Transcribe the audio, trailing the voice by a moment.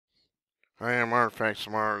Hi, I'm Artifacts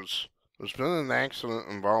of Mars. There's been an accident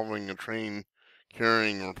involving a train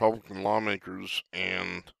carrying Republican lawmakers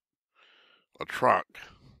and a truck.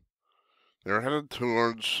 They're headed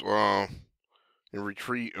towards a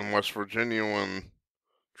retreat in West Virginia when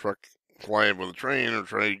truck collided with a train or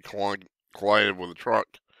train collided with a truck.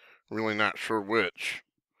 Really not sure which.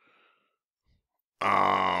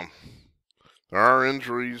 Um, there are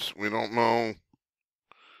injuries. We don't know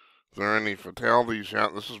if there are any fatalities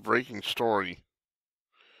yet. This is breaking story.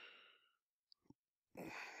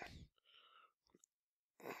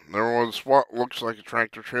 There was what looks like a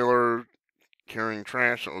tractor trailer carrying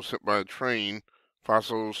trash that was hit by a train.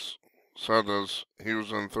 Fassos said as he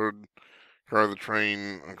was in the third car of the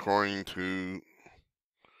train, according to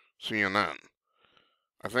CNN.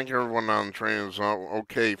 I think everyone on the train is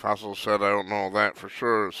okay. Fassos said, I don't know that for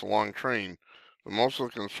sure. It's a long train. But most of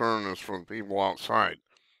the concern is for the people outside.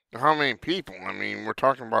 Now, how many people? I mean, we're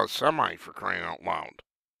talking about a semi for crying out loud.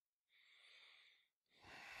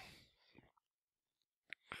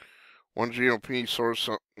 One GOP source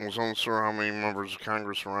was unsure how many members of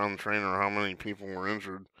Congress were on the train or how many people were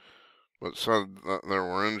injured, but said that there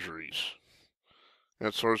were injuries.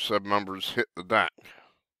 That source said members hit the deck.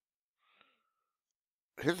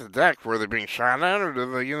 Hit the deck? Were they being shot at or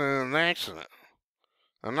did they get in an accident?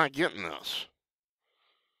 I'm not getting this.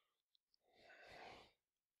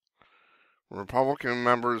 Republican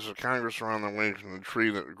members of Congress are on their way from the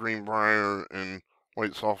tree at Greenbrier in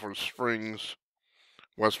White Sulphur Springs,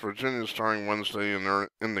 West Virginia, starting Wednesday and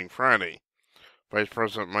ending Friday. Vice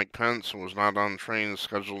President Mike Pence was not on the train,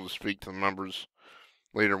 scheduled to speak to the members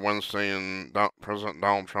later Wednesday, and President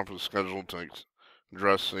Donald Trump is scheduled to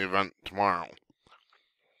address the event tomorrow.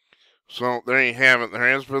 So there you have it.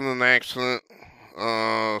 There has been an accident.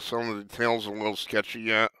 Some of the details are a little sketchy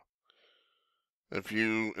yet. If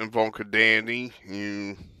you invoke a deity,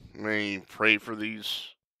 you may pray for these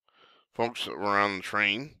folks that were on the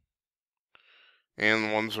train, and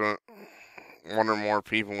the ones that one or more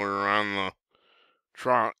people that are on the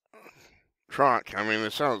truck. I mean, they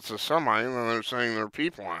said it's a semi, and then they're saying there are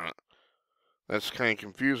people on it. That's kind of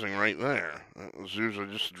confusing right there. It was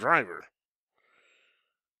usually just a driver.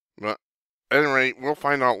 But at any rate, we'll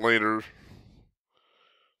find out later.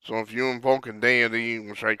 So if you invoke a deity,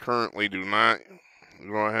 which I currently do not,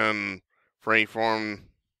 go ahead and pray for them.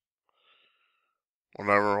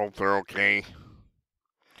 Whatever, hope they're okay.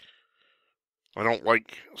 I don't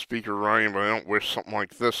like Speaker Ryan, but I don't wish something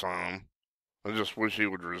like this on him. I just wish he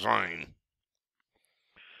would resign.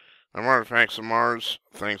 I'm Artifacts of Mars.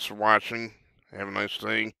 Thanks for watching. Have a nice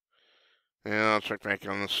day. And I'll check back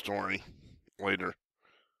on this story later.